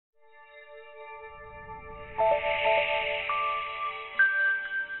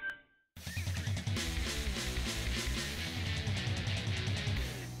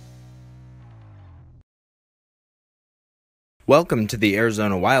Welcome to the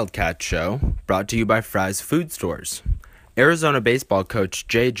Arizona Wildcat Show, brought to you by Fry's Food Stores. Arizona baseball coach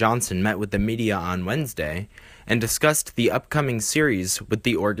Jay Johnson met with the media on Wednesday and discussed the upcoming series with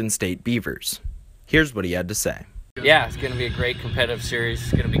the Oregon State Beavers. Here's what he had to say. Yeah, it's going to be a great competitive series.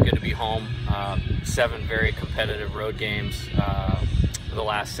 It's going to be good to be home. 7 very competitive road games, the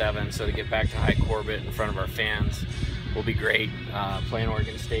last 7. So to get back to Hi Corbett in front of our fans will be great. Playing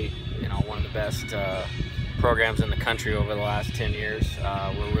Oregon State, one of the best programs in the country over the last 10 years.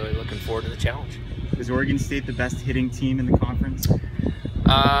 We're really looking forward to the challenge. Is Oregon State the best hitting team in the conference?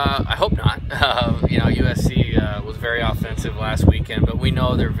 I hope not. USC was very offensive last weekend, but we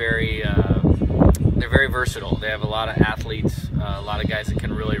know they're very versatile. They have a lot of athletes, a lot of guys that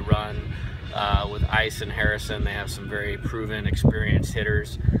can really run. With Ice and Harrison, they have some very proven, experienced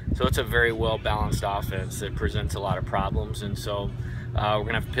hitters. So it's a very well-balanced offense that presents a lot of problems, and so we're going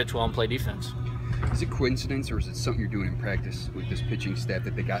to have to pitch well and play defense. Is it coincidence, or is it something you're doing in practice with this pitching staff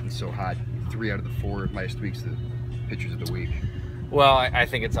that they've gotten so hot? 3 out of the 4 last week's the pitchers of the week. Well, I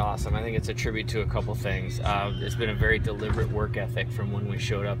think it's awesome. I think it's a tribute to a couple things. It's been a very deliberate work ethic from when we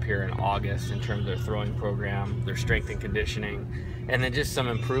showed up here in August in terms of their throwing program, their strength and conditioning, and then just some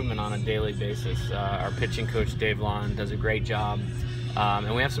improvement on a daily basis. Our pitching coach, Dave Lawn, does a great job.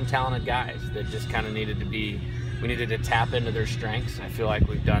 And we have some talented guys that just kind of needed to tap into their strengths. I feel like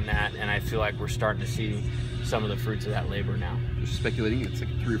we've done that, and I feel like we're starting to see some of the fruits of that labor now. You're speculating it's like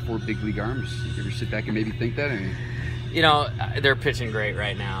 3 or 4 big league arms. You ever sit back and maybe think that? They're pitching great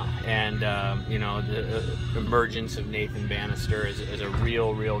right now, and the emergence of Nathan Bannister is a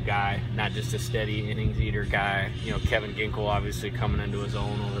real guy, not just a steady innings eater guy. Kevin Ginkel obviously coming into his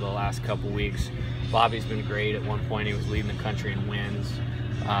own over the last couple weeks. Bobby's been great. At one point he was leading the country in wins.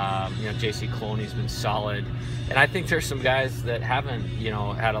 J.C. Cloney's been solid, and I think there's some guys that haven't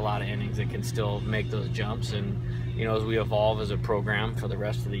had a lot of innings that can still make those jumps, and as we evolve as a program for the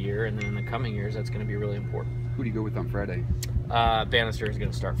rest of the year and then in the coming years, that's going to be really important. Who do you go with on Friday? Bannister is going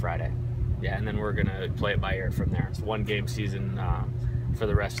to start Friday. Yeah, and then we're going to play it by ear from there. It's a 1-game season for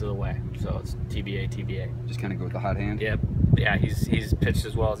the rest of the way, so it's TBA. Just kind of go with the hot hand? Yep. Yeah, he's pitched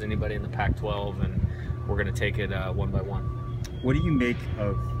as well as anybody in the Pac-12, and we're going to take it one by one. What do you make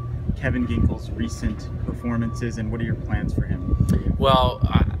of Kevin Ginkel's recent performances, and what are your plans for him? Well,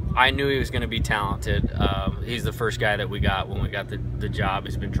 I knew he was going to be talented. He's the first guy that we got when we got the job.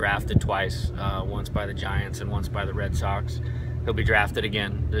 He's been drafted twice, once by the Giants and once by the Red Sox. He'll be drafted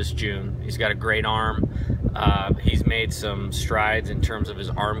again this June. He's got a great arm. He's made some strides in terms of his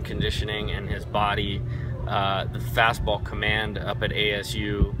arm conditioning and his body. The fastball command up at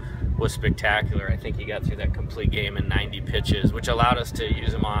ASU was spectacular. I think he got through that complete game in 90 pitches, which allowed us to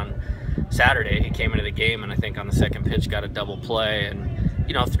use him on Saturday. He came into the game, and I think on the second pitch got a double play, and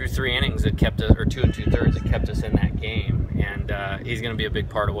through 3 innings it kept us, or 2 2/3, it kept us in that game, and he's going to be a big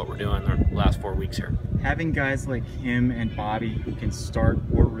part of what we're doing the last 4 weeks here. Having guys like him and Bobby who can start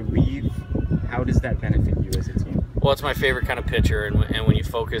or relieve, how does that benefit you as a team? Well, it's my favorite kind of pitcher, and when you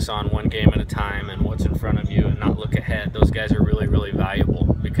focus on one game at a time and what's in front of you and not look ahead, those guys are really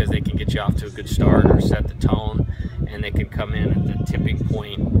valuable because they can get you off to a good start or set the tone, and they can come in at the tipping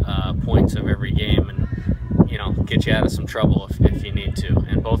points of every game and get you out of some trouble if you need to.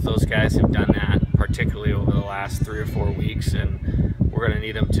 And both those guys have done that, particularly over the last 3 or 4 weeks, and we're going to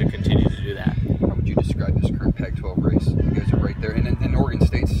need them to continue to do that. How would you describe this current Pac-12 race? You guys are right there, and Oregon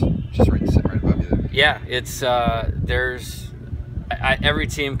State's just sitting right above you there. Yeah, it's every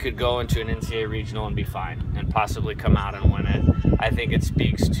team could go into an NCAA regional and be fine and possibly come out and win it. I think it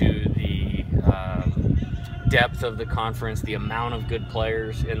speaks to the depth of the conference, the amount of good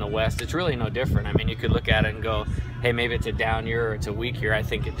players in the West. It's really no different. I mean, you could look at it and go, hey, maybe it's a down year or it's a weak year. I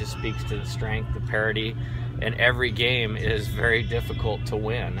think it just speaks to the strength, the parity, and every game is very difficult to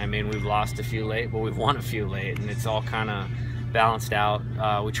win. I mean, we've lost a few late, but we've won a few late, and it's all kind of balanced out.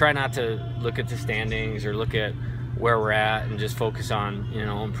 We try not to look at the standings or look at where we're at and just focus on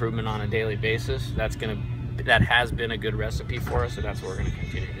improvement on a daily basis. That has been a good recipe for us, so that's what we're going to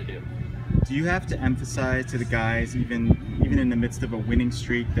continue to do. Do you have to emphasize to the guys, even in the midst of a winning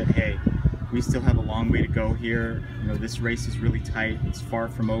streak, that hey, we still have a long way to go here? This race is really tight. It's far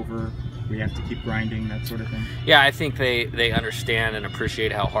from over. We have to keep grinding, that sort of thing. Yeah, I think they understand and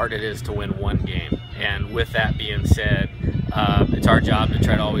appreciate how hard it is to win one game. And with that being said, it's our job to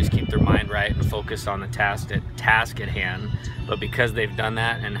try to always keep their mind right and focus on the task at hand. But because they've done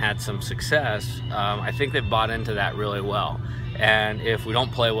that and had some success, I think they've bought into that really well. And if we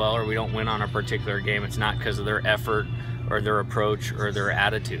don't play well or we don't win on a particular game, it's not because of their effort or their approach or their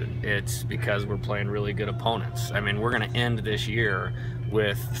attitude. It's because we're playing really good opponents. I mean, we're going to end this year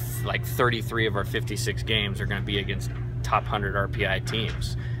with like 33 of our 56 games are going to be against top 100 RPI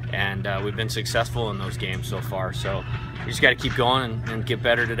teams. And we've been successful in those games so far. So you just got to keep going and get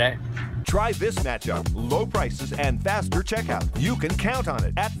better today. Try this matchup. Low prices and faster checkout. You can count on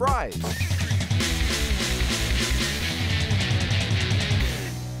it at Fry's.